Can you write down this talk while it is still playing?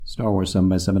Star Wars 7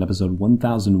 by 7 episode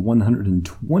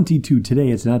 1122. Today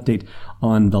it's an update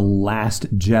on The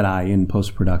Last Jedi in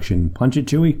post-production. Punch it,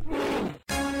 Chewie.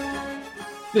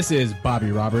 This is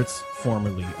Bobby Roberts,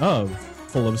 formerly of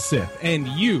Full of Sith, and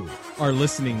you are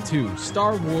listening to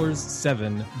Star Wars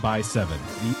 7 by 7,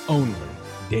 the only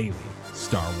daily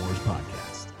Star Wars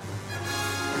podcast.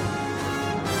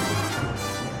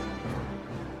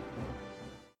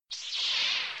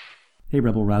 Hey,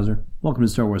 Rebel Rouser. Welcome to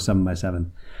Star Wars 7 by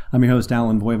 7. I'm your host,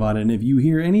 Alan Voivod, and if you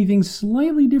hear anything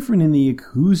slightly different in the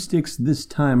acoustics this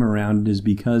time around, it is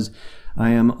because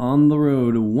I am on the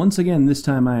road once again. This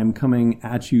time I am coming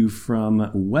at you from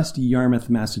West Yarmouth,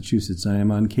 Massachusetts. I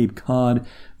am on Cape Cod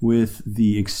with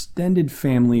the extended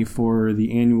family for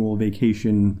the annual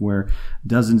vacation where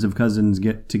dozens of cousins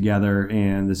get together,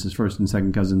 and this is first and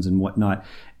second cousins and whatnot,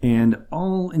 and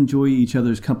all enjoy each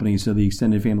other's company, so the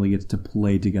extended family gets to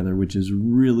play together, which is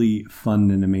really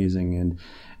fun and amazing, and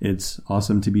it's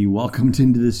awesome to be welcomed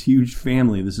into this huge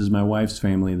family. This is my wife's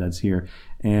family that's here.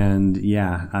 And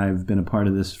yeah, I've been a part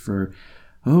of this for,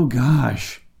 oh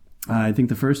gosh, I think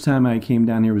the first time I came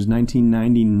down here was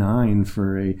 1999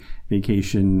 for a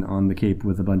vacation on the Cape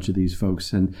with a bunch of these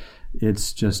folks. And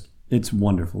it's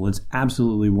wonderful. It's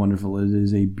absolutely wonderful. It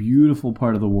is a beautiful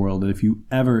part of the world. And if you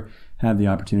ever have the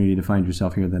opportunity to find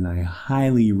yourself here, then I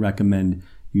highly recommend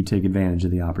you take advantage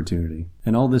of the opportunity.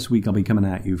 And all this week, I'll be coming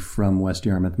at you from West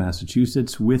Yarmouth,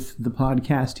 Massachusetts with the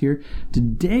podcast here.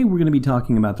 Today, we're going to be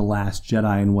talking about The Last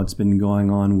Jedi and what's been going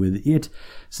on with it.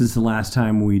 Since the last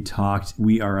time we talked,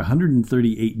 we are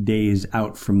 138 days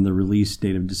out from the release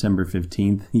date of December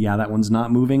 15th. Yeah, that one's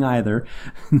not moving either.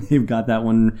 They've got that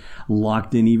one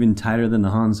locked in even tighter than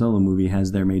the Han Solo movie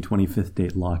has their May 25th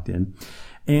date locked in.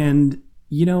 And,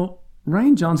 you know,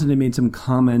 Rian Johnson had made some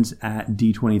comments at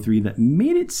D23 that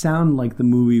made it sound like the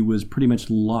movie was pretty much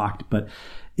locked, but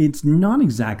it's not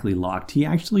exactly locked. He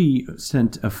actually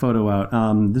sent a photo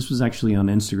out. This was actually on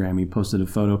Instagram. He posted a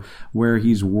photo where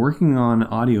he's working on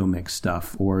audio mix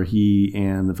stuff, or he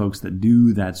and the folks that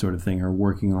do that sort of thing are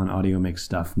working on audio mix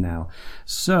stuff now.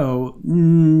 So,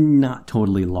 not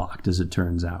totally locked, as it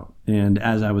turns out. And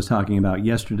as I was talking about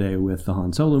yesterday with the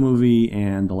Han Solo movie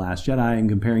and The Last Jedi and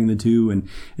comparing the two, and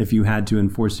if you had to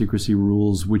enforce secrecy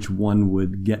rules, which one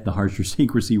would get the harsher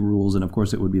secrecy rules? And of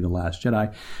course it would be The Last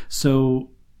Jedi. So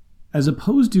as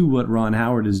opposed to what Ron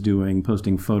Howard is doing,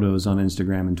 posting photos on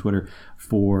Instagram and Twitter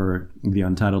for the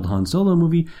untitled Han Solo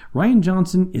movie, Rian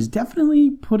Johnson is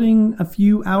definitely putting a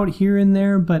few out here and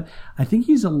there, but I think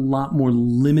he's a lot more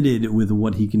limited with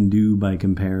what he can do by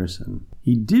comparison.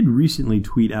 He did recently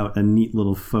tweet out a neat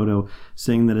little photo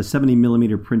saying that a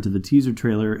 70mm print of the teaser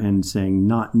trailer and saying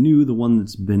not new, the one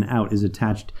that's been out, is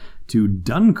attached to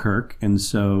Dunkirk, and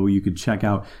so you could check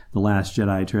out The Last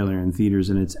Jedi trailer in theaters,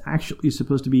 and it's actually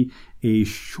supposed to be a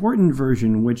shortened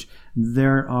version, which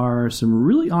there are some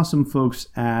really awesome folks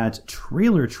at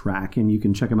Trailer Track, and you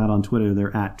can check them out on Twitter.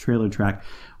 They're at Trailer Track,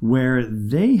 where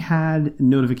they had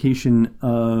notification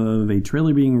of a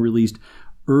trailer being released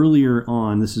earlier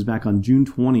on. This is back on June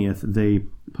 20th. They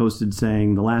posted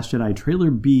saying The Last Jedi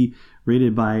Trailer B,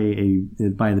 rated by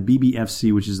the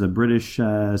BBFC, which is the British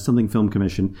something film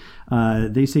commission.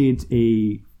 They say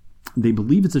they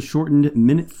believe it's a shortened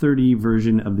minute 30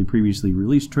 version of the previously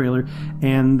released trailer.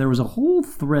 And there was a whole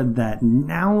thread that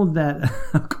now that,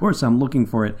 of course, I'm looking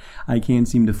for it, I can't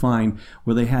seem to find,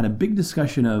 where they had a big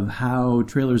discussion of how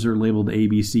trailers are labeled A,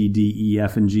 B, C, D, E,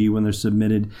 F, and G when they're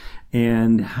submitted,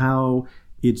 and how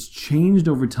it's changed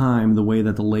over time the way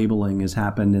that the labeling has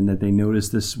happened, and that they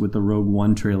noticed this with the Rogue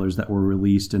One trailers that were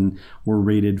released and were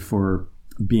rated for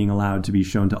being allowed to be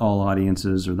shown to all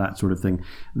audiences or that sort of thing.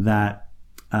 That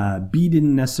B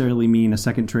didn't necessarily mean a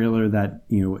second trailer, that,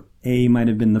 you know, A might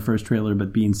have been the first trailer,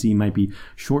 but B and C might be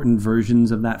shortened versions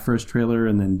of that first trailer,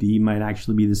 and then D might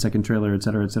actually be the second trailer,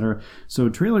 etc., etc. So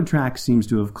Trailer Track seems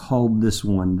to have called this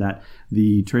one, that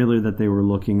the trailer that they were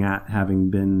looking at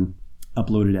having been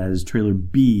uploaded as trailer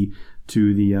B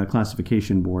to the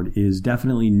classification board is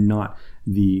definitely not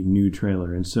the new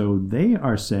trailer. And so they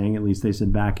are saying, at least they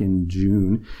said back in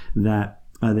June, that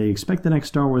they expect the next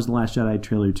Star Wars The Last Jedi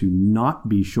trailer to not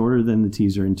be shorter than the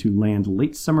teaser and to land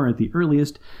late summer at the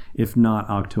earliest, if not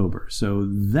October. So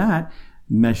that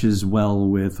meshes well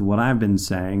with what I've been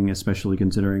saying, especially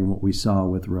considering what we saw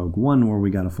with Rogue One, where we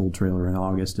got a full trailer in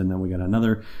August and then we got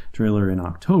another trailer in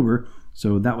October.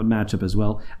 So that would match up as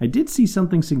well. I did see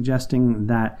something suggesting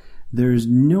that there's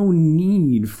no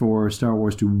need for Star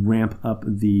Wars to ramp up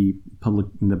the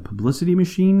publicity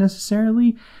machine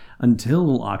necessarily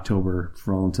until October,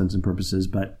 for all intents and purposes.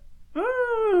 But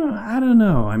I don't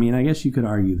know. I mean, I guess you could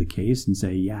argue the case and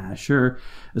say, yeah, sure,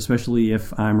 especially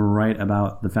if I'm right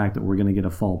about the fact that we're going to get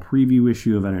a fall preview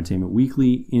issue of Entertainment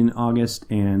Weekly in August,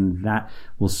 and that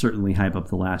will certainly hype up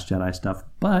the Last Jedi stuff.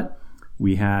 But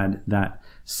we had that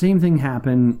same thing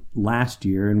happen last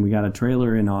year, and we got a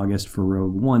trailer in August for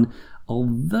Rogue One.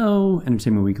 Although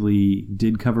Entertainment Weekly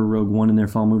did cover Rogue One in their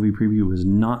fall movie preview, it was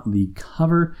not the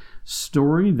cover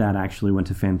story. That actually went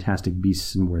to Fantastic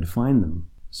Beasts and Where to Find Them.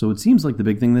 So it seems like the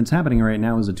big thing that's happening right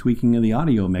now is a tweaking of the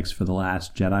audio mix for The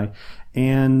Last Jedi.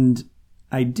 And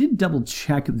I did double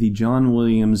check the John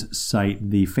Williams site,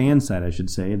 the fan site, I should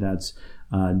say. That's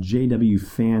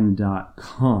jwfan.com.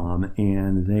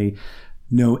 And they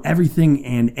know everything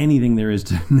and anything there is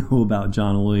to know about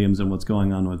John Williams and what's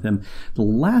going on with him. The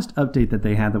last update that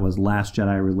they had that was Last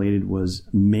Jedi related was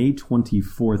May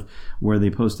 24th, where they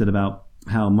posted about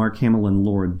how Mark Hamill and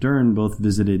Laura Dern both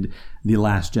visited the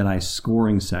Last Jedi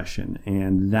scoring session.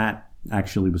 And that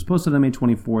actually was posted on May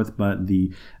 24th, but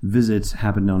the visits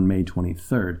happened on May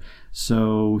 23rd.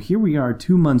 So here we are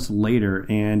 2 months later,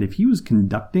 and if he was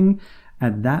conducting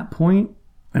at that point,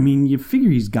 I mean, you figure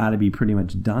he's got to be pretty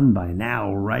much done by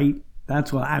now, right?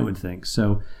 That's what I would think.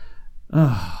 So,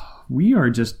 we are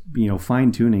just,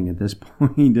 fine-tuning at this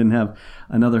point and have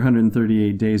another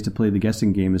 138 days to play the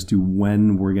guessing game as to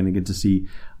when we're going to get to see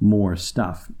more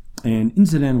stuff. And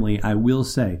incidentally, I will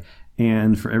say,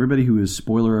 and for everybody who is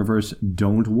spoiler-averse,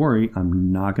 don't worry,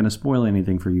 I'm not going to spoil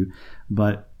anything for you,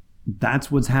 but that's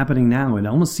what's happening now. It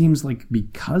almost seems like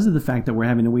because of the fact that we're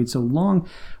having to wait so long,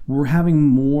 we're having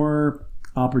more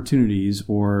opportunities,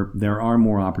 or there are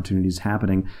more opportunities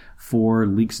happening for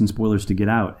leaks and spoilers to get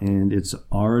out, and it's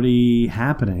already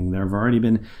happening. There have already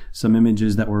been some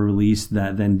images that were released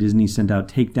that then Disney sent out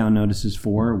takedown notices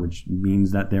for, which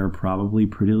means that they're probably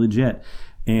pretty legit.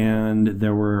 And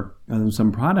there were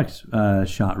some product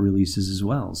shot releases as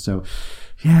well. So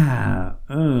yeah,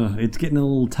 it's getting a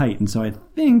little tight. And so I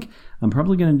think I'm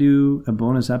probably going to do a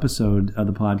bonus episode of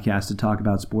the podcast to talk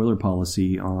about spoiler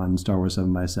policy on Star Wars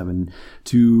 7x7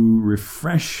 to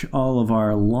refresh all of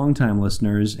our longtime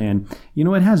listeners. And,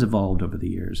 it has evolved over the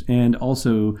years. And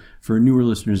also for newer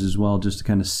listeners as well, just to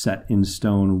kind of set in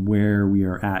stone where we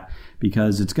are at.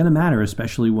 Because it's going to matter,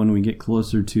 especially when we get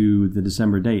closer to the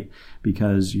December date.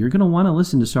 Because you're going to want to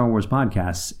listen to Star Wars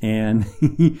podcasts, and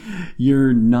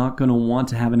you're not going to want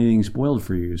to have anything spoiled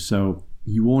for you. So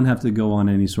you won't have to go on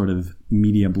any sort of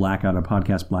media blackout or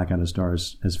podcast blackout of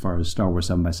stars as far as Star Wars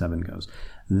 7x7 goes.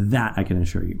 That I can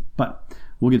assure you. But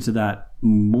we'll get to that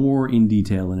more in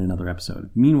detail in another episode.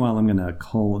 Meanwhile, I'm going to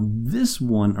call this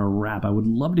one a wrap. I would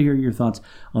love to hear your thoughts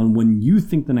on when you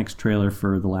think the next trailer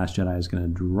for The Last Jedi is going to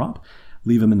drop.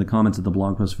 Leave them in the comments of the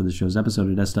blog post for the show's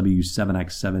episode at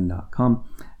sw7x7.com.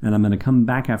 And I'm going to come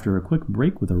back after a quick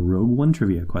break with a Rogue One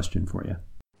trivia question for you.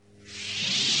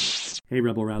 Hey,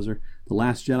 Rebel Rouser. The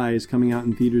Last Jedi is coming out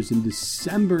in theaters in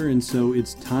December, and so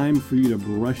it's time for you to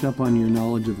brush up on your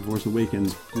knowledge of The Force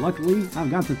Awakens. Luckily, I've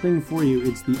got the thing for you.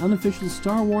 It's the unofficial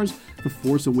Star Wars The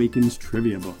Force Awakens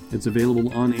trivia book. It's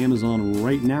available on Amazon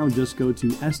right now. Just go to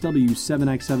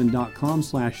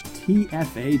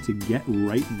sw7x7.com/TFA to get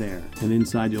right there. And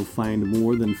inside you'll find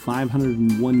more than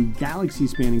 501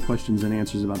 galaxy-spanning questions and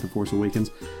answers about The Force Awakens.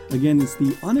 Again, it's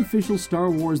the unofficial Star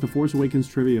Wars The Force Awakens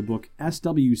trivia book,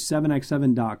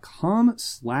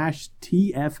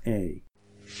 sw7x7.com/TFA.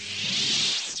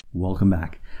 Welcome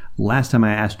back. Last time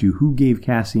I asked you who gave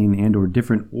Cassian Andor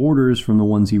different orders from the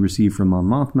ones he received from Mon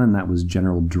Mothma, and that was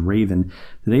General Draven.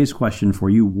 Today's question for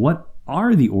you, what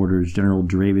are the orders General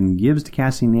Draven gives to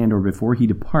Cassian Andor before he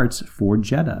departs for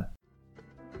Jeddah?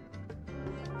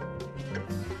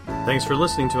 Thanks for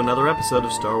listening to another episode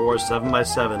of Star Wars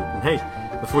 7x7. And hey,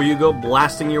 before you go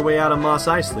blasting your way out of Mos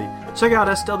Eisley, check out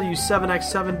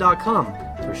SW7x7.com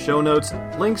for show notes,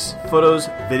 links, photos,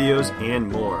 videos,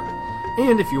 and more.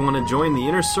 And if you want to join the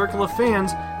inner circle of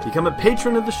fans, become a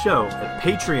patron of the show at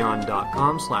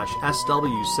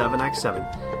patreon.com/SW7x7.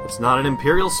 It's not an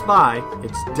Imperial spy,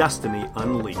 it's Destiny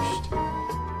Unleashed.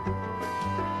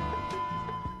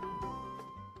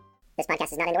 This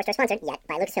podcast is not endorsed or sponsored yet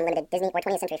by Lucasfilm Limited, Disney, or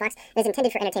 20th Century Fox. It is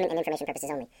intended for entertainment and information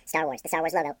purposes only. Star Wars, the Star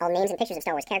Wars logo, all names and pictures of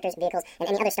Star Wars characters, vehicles, and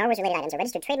any other Star Wars-related items are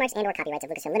registered trademarks and/or copyrights of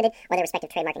Lucasfilm Limited or their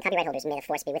respective trademark and copyright holders. May the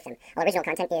force be with them. All original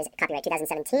content is copyright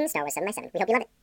 2017, Star Wars 7x7. We hope you love it.